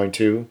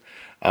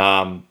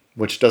 1.2,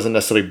 which doesn't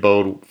necessarily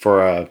bode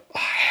for a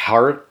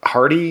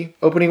hearty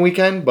opening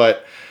weekend,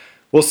 but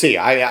we'll see.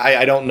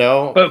 I don't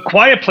know. But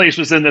Quiet Place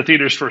was in the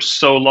theaters for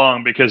so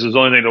long because it was the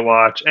only thing to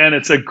watch, and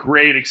it's a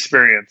great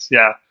experience.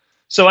 Yeah.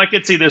 So I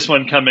could see this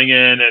one coming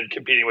in and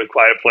competing with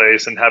Quiet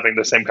Place and having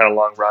the same kind of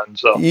long run.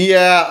 So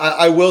yeah,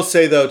 I will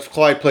say though,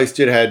 Quiet Place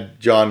did have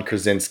John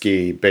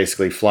Krasinski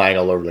basically flying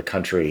all over the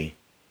country,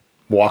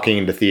 walking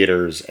into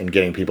theaters and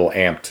getting people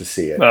amped to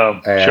see it.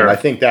 Oh, and sure. I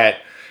think that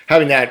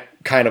having that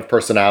kind of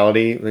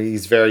personality,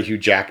 he's very Hugh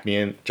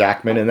Jackman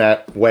in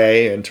that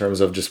way, in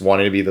terms of just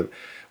wanting to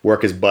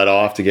work his butt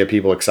off to get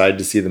people excited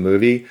to see the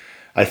movie.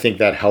 I think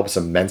that helps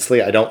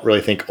immensely. I don't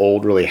really think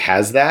Old really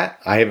has that.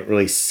 I haven't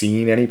really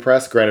seen any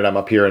press. Granted, I'm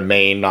up here in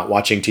Maine not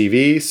watching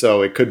TV,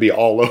 so it could be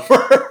all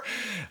over.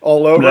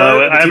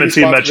 No, I haven't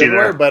seen much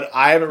either. But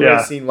I haven't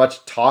really seen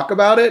much talk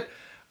about it.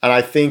 And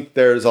I think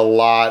there's a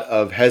lot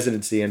of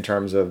hesitancy in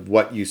terms of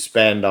what you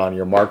spend on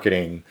your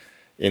marketing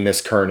in this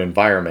current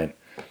environment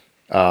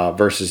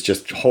versus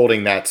just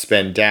holding that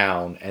spend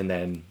down and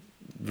then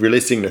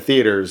releasing the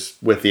theaters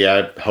with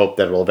the hope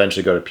that it'll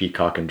eventually go to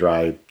Peacock and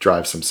drive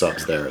some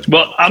subs there as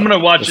well. Well, I'm going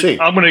to watch it.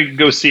 I'm going to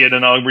go see it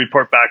and I'll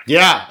report back.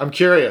 Yeah, I'm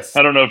curious.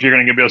 I don't know if you're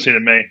going to be able to see it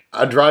in May.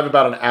 I drive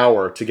about an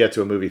hour to get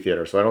to a movie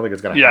theater, so I don't think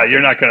it's going to happen. Yeah,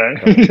 you're not going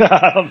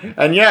to.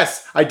 And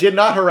yes, I did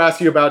not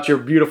harass you about your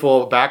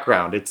beautiful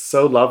background. It's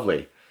so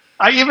lovely.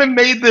 I even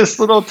made this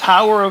little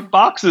tower of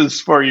boxes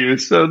for you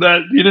so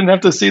that you didn't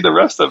have to see the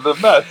rest of the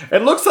mess.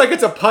 It looks like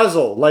it's a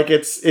puzzle. Like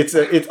it's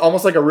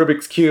almost like a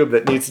Rubik's Cube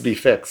that needs to be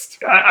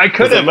fixed. I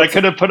could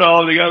have put it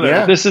all together.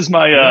 Yeah. This is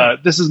my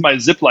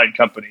Zipline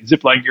company,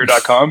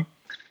 ziplinegear.com.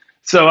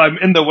 So I'm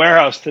in the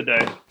warehouse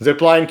today.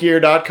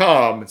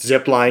 Ziplinegear.com.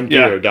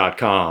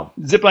 Ziplinegear.com.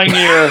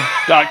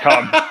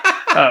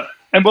 Ziplinegear.com.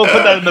 And we'll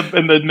put that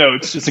in the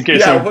notes just in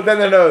case. Yeah, we'll put that in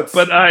the notes.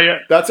 But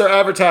that's our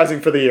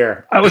advertising for the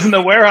year. I was in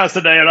the warehouse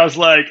today, and I was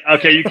like,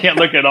 okay, you can't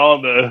look at all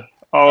the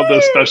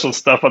special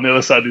stuff on the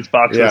other side of these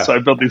boxes. Yeah. So I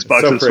built these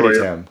boxes so pretty,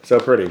 for you. Tim. So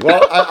pretty.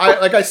 Well, I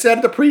like I said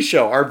at the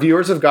pre-show, our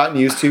viewers have gotten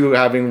used to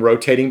having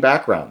rotating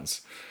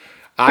backgrounds.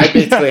 I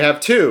basically have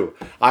two.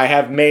 I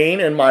have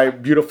Maine and my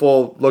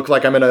beautiful, look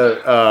like I'm in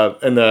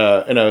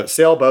a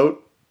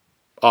sailboat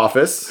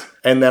office,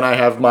 and then I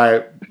have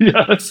my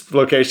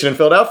location in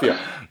Philadelphia.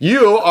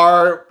 You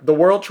are the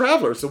world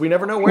traveler, so we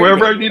never know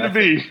wherever I need to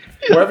be.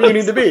 Wherever you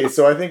need to be.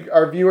 So I think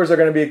our viewers are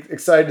going to be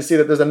excited to see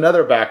that there's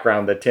another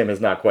background that Tim has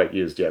not quite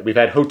used yet. We've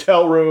had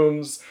hotel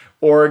rooms,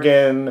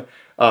 Oregon,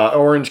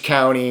 Orange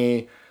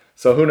County.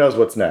 So who knows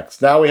what's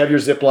next? Now we have your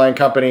zipline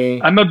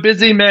company. I'm a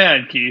busy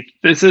man, Keith.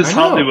 This is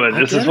Hollywood.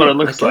 This is what it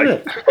looks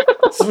like.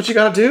 This is what you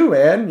got to do,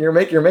 man. You're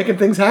making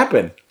things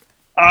happen.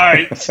 All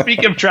right.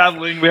 Speaking of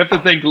traveling, we have to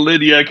thank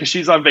Lydia because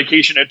she's on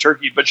vacation in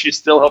Turkey, but she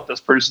still helped us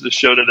produce the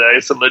show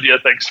today. So Lydia,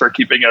 thanks for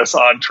keeping us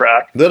on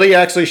track. Lydia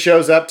actually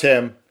shows up,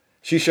 Tim.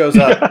 She shows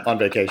up on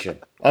vacation,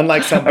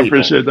 unlike some people. I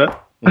appreciate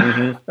that.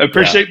 Mm-hmm. I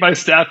appreciate my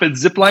staff at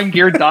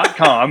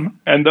ziplinegear.com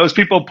and those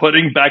people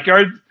putting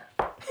backyard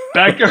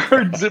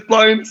zip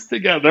lines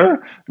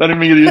together, letting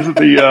me use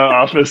the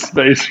office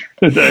space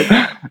today.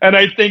 And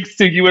I thanks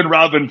to you and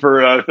Robin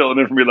for filling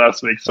in for me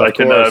last week so I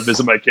can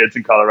visit my kids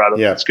in Colorado.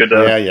 Yeah. It's good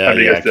to have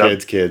you guys down.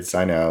 Kids.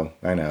 I know.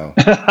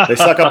 They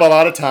suck up a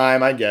lot of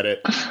time. I get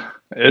it.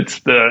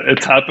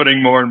 It's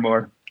happening more and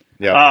more.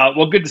 Yeah.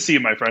 Well, good to see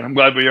you, my friend. I'm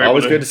glad we are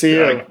always good to see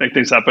you. Make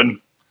things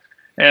happen.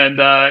 And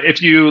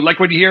if you like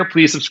what you hear,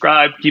 please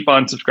subscribe. Keep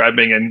on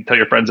subscribing and tell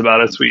your friends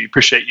about us. We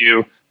appreciate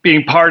you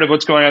being part of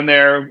what's going on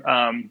there.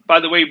 By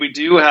the way, we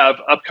do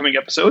have upcoming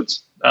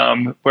episodes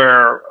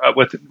where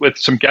with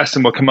some guests,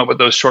 and we'll come up with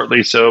those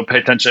shortly. So pay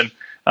attention.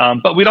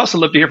 But we'd also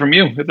love to hear from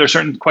you. If there's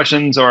certain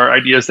questions or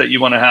ideas that you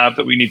want to have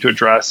that we need to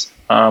address,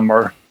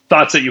 or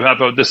thoughts that you have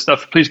about this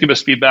stuff, please give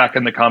us feedback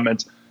in the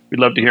comments. We'd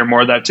love to hear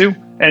more of that too.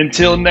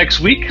 Until next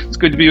week, it's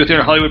good to be with you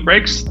on Hollywood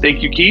Breaks.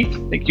 Thank you, Keith.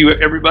 Thank you,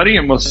 everybody,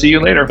 and we'll see you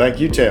later. Thank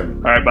you,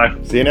 Tim. All right, bye.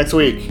 See you next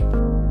week.